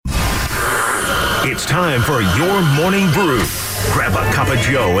It's time for your Morning Brew. Grab a cup of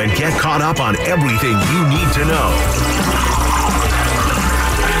Joe and get caught up on everything you need to know.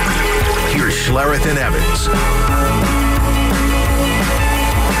 Here's Schlereth and Evans.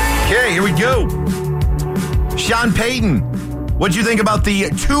 Okay, here we go. Sean Payton, what'd you think about the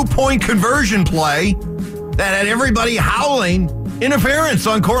 2-point conversion play that had everybody howling interference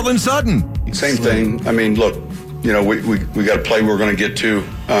on Cortland Sutton? Same thing. I mean, look, we got a play we're going to get to.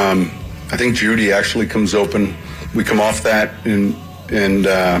 I think Judy actually comes open. We come off that and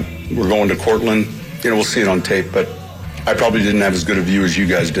we're going to Cortland. We'll see it on tape, but I probably didn't have as good a view as you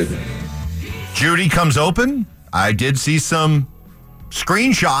guys did. Judy comes open. I did see some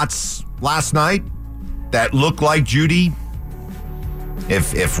screenshots last night that look like Judy,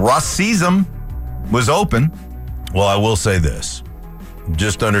 if Russ sees them, was open. Well, I will say this.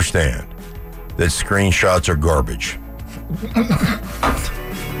 Just understand that screenshots are garbage.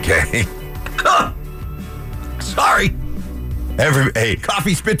 Okay? Sorry. Hey,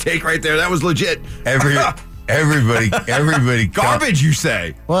 coffee spit take right there. That was legit. Everybody. Garbage, you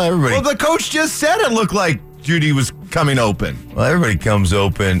say? Well, everybody. Well, the coach just said it looked like Judy was coming open. Well, everybody comes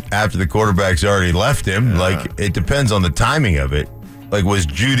open after the quarterback's already left him. Like, it depends on the timing of it. Like, was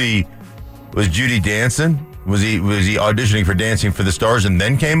Judy dancing? Was he auditioning for Dancing for the Stars and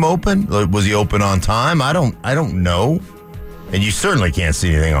then came open? Was he open on time? I don't know. And you certainly can't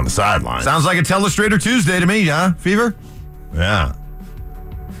see anything on the sideline. Sounds like a Telestrator Tuesday to me, huh, Fever? Yeah.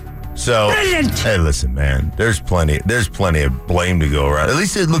 So, Brilliant. Hey, listen, man. There's plenty of blame to go around. At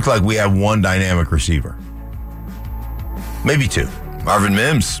least it looked like we have one dynamic receiver. Maybe two. Marvin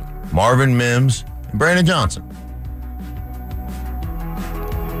Mims, and Brandon Johnson.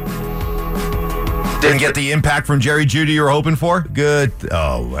 Didn't get the impact from Jerry Jeudy you were hoping for? Good.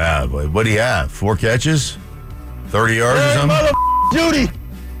 Oh, wow. What do you have? 4 catches? 30 yards or something? Jeudy.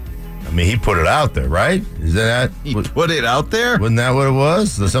 I mean, he put it out there, right? Is that? He put it out there? Wasn't that what it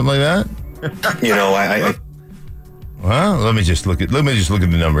was? Something like that? I Well, let me just look at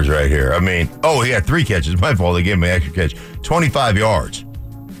the numbers right here. I mean, he had 3 catches. My fault. They gave him an extra catch. 25 yards.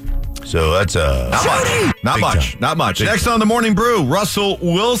 So that's not much. Next on the Morning Brew, Russell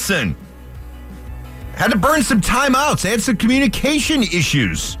Wilson had to burn some timeouts. They had some communication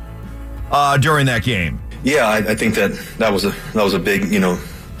issues during that game. Yeah, I think that was a big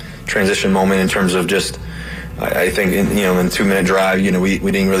transition moment in terms of just. I think in the 2-minute drive, we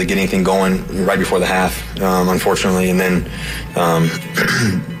didn't really get anything going right before the half, unfortunately, and then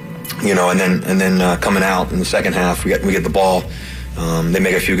and then coming out in the second half, we get the ball. They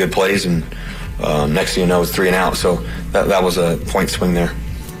make a few good plays, and next thing you know, it's 3 and out. So that was a point swing there.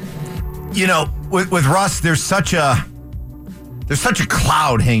 With Russ, there's such a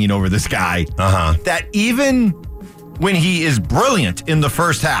cloud hanging over this guy that even when he is brilliant in the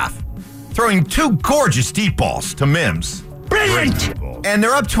first half, throwing 2 gorgeous deep balls to Mims. Brilliant! And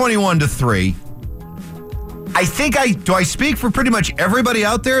they're up 21-3. I think I speak for pretty much everybody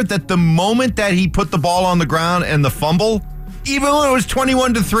out there that the moment that he put the ball on the ground and the fumble, even when it was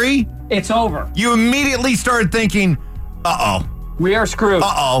 21-3, it's over. You immediately started thinking, uh-oh. We are screwed.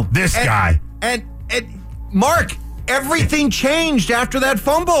 Uh-oh. This guy. And Mark, everything changed after that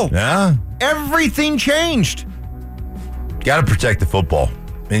fumble. Yeah. Everything changed. Got to protect the football.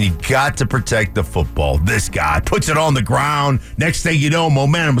 And you got to protect the football. This guy puts it on the ground. Next thing you know,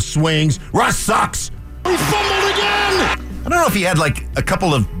 momentum swings. Russ sucks. He fumbled again. I don't know if he had like a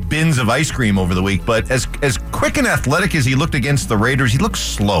couple of bins of ice cream over the week, but as quick and athletic as he looked against the Raiders, he looked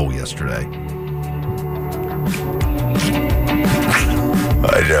slow yesterday.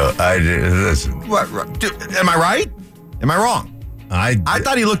 Listen. What, am I right? Am I wrong? I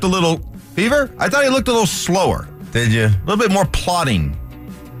thought he looked a little, Fever? I thought he looked a little slower. Did you? A little bit more plodding.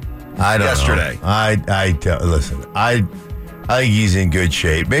 I don't yesterday. know. Listen. I think he's in good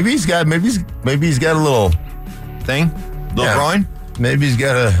shape. Maybe he's got a little thing, groin. Maybe he's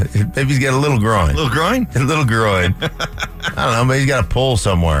got a little groin. Little groin. A little groin. I don't know. Maybe he's got a pull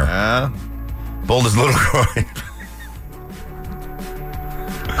somewhere. Pulled his little groin.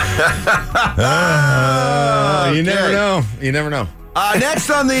 You never know. You never know. Next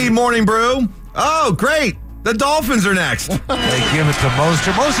on the Morning Brew. Oh, great. The Dolphins are next. They give it to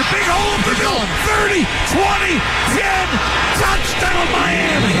Moster. Moster, big hole up the middle. 30, 20, 10. Touchdown,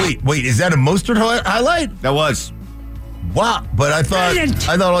 Miami. Wait, is that a Mostert highlight? That was. Wow, but I thought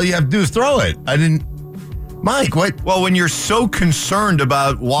all you have to do is throw it. I didn't. Mike, what? Well, when you're so concerned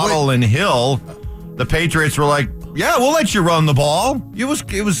about Waddle and Hill, the Patriots were like, "Yeah, we'll let you run the ball." It was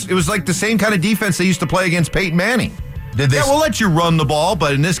like the same kind of defense they used to play against Peyton Manning. We'll let you run the ball,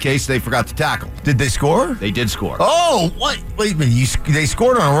 but in this case, they forgot to tackle. Did they score? They did score. Oh, what? Wait a minute. They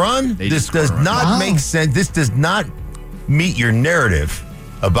scored on a run? This does not make sense. This does not meet your narrative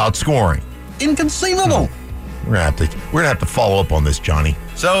about scoring. Inconceivable. We're gonna have to follow up on this, Johnny.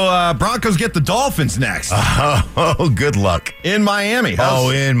 So Broncos get the Dolphins next. Oh, good luck. In Miami.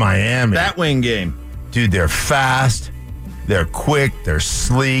 In Miami. That wing game. Dude, they're fast. They're quick. They're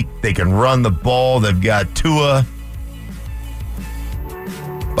sleek. They can run the ball. They've got Tua.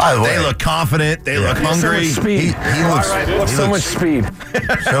 By the way, they look confident. They look hungry. So much speed. He looks so much speed.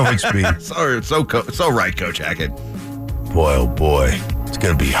 So much speed. So right, Coach Hackett. Boy, oh boy. It's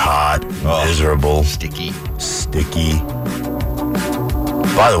going to be hot, miserable, sticky.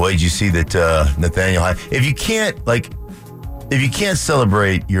 By the way, did you see that Nathaniel? If you can't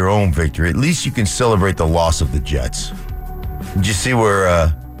celebrate your own victory, at least you can celebrate the loss of the Jets. Did you see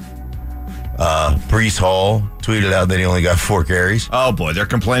where Breece Hall tweeted out that he only got 4 carries? Oh boy, they're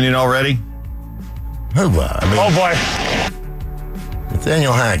complaining already. Oh boy.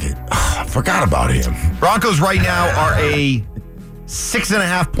 Nathaniel Hackett. I forgot about him. Broncos right now are a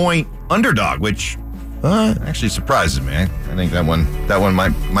 6.5 point underdog, which actually surprises me. I think that one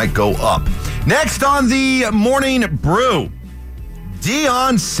might go up. Next on the Morning Brew,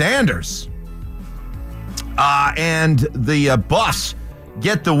 Deion Sanders and the Buffs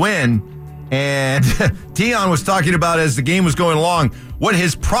get the win. And Deion was talking about, as the game was going along, what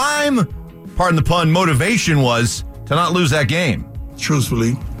his prime, pardon the pun, motivation was to not lose that game.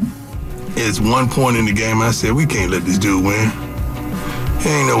 Truthfully, it's one point in the game I said, we can't let this dude win.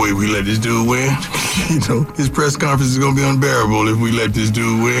 There ain't no way we let this dude win. His press conference is going to be unbearable if we let this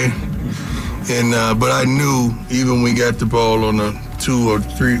dude win. And but I knew even when we got the ball on the 2 or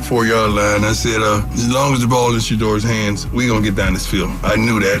 3, 4 yard line, I said, as long as the ball is in Shador's hands, we're going to get down this field. I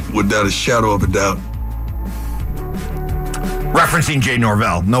knew that without a shadow of a doubt. Referencing Jay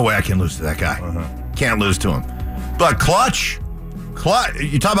Norvell, no way I can lose to that guy. Can't lose to him. But clutch,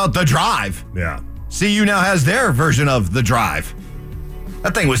 you talk about the drive. Yeah. CU now has their version of the drive.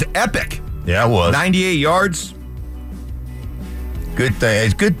 That thing was epic. Yeah, it was. 98 yards. Good thing.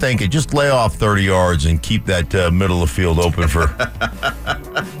 It's good thinking. Just lay off 30 yards and keep that middle of the field open for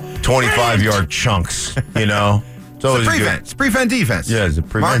 25-yard chunks, It's always prevent. good. It's prevent defense. Yeah, it's a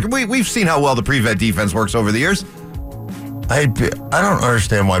prevent. Mark, we've seen how well the prevent defense works over the years. I don't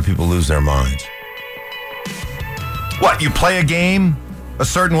understand why people lose their minds. What, you play a game a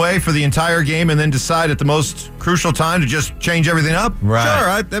certain way for the entire game and then decide at the most crucial time to just change everything up? Right.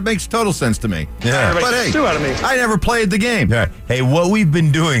 Sure, that makes total sense to me. Yeah. But hey, I never played the game. Yeah. Hey, what we've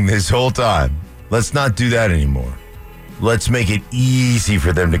been doing this whole time, let's not do that anymore. Let's make it easy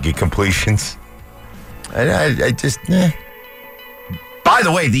for them to get completions. I just, By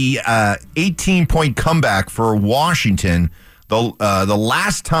the way, the 18-point comeback for Washington, the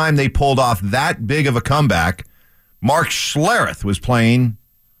last time they pulled off that big of a comeback, Mark Schlereth was playing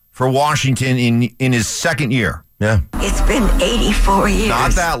for Washington in his second year. Yeah. It's been 84 years.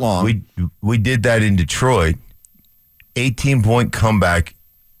 Not that long. We did that in Detroit. 18-point comeback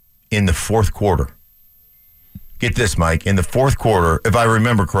in the fourth quarter. Get this, Mike. In the fourth quarter, if I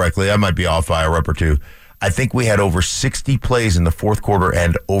remember correctly, I might be off by a rep or two. I think we had over 60 plays in the fourth quarter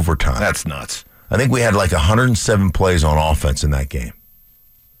and overtime. That's nuts. I think we had like 107 plays on offense in that game.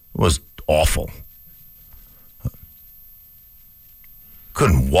 It was awful.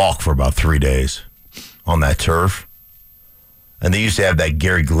 Couldn't walk for about 3 days on that turf. And they used to have that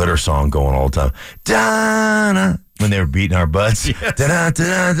Gary Glitter song going all the time. Da-na, when they were beating our butts. Yes.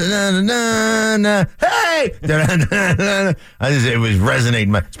 Da-da-da-da-da-da-da. Hey! Da-da-da-da-da. It was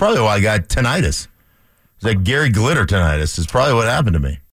resonating. It's probably why I got tinnitus. It's like Gary Glitter tinnitus. It's probably what happened to me.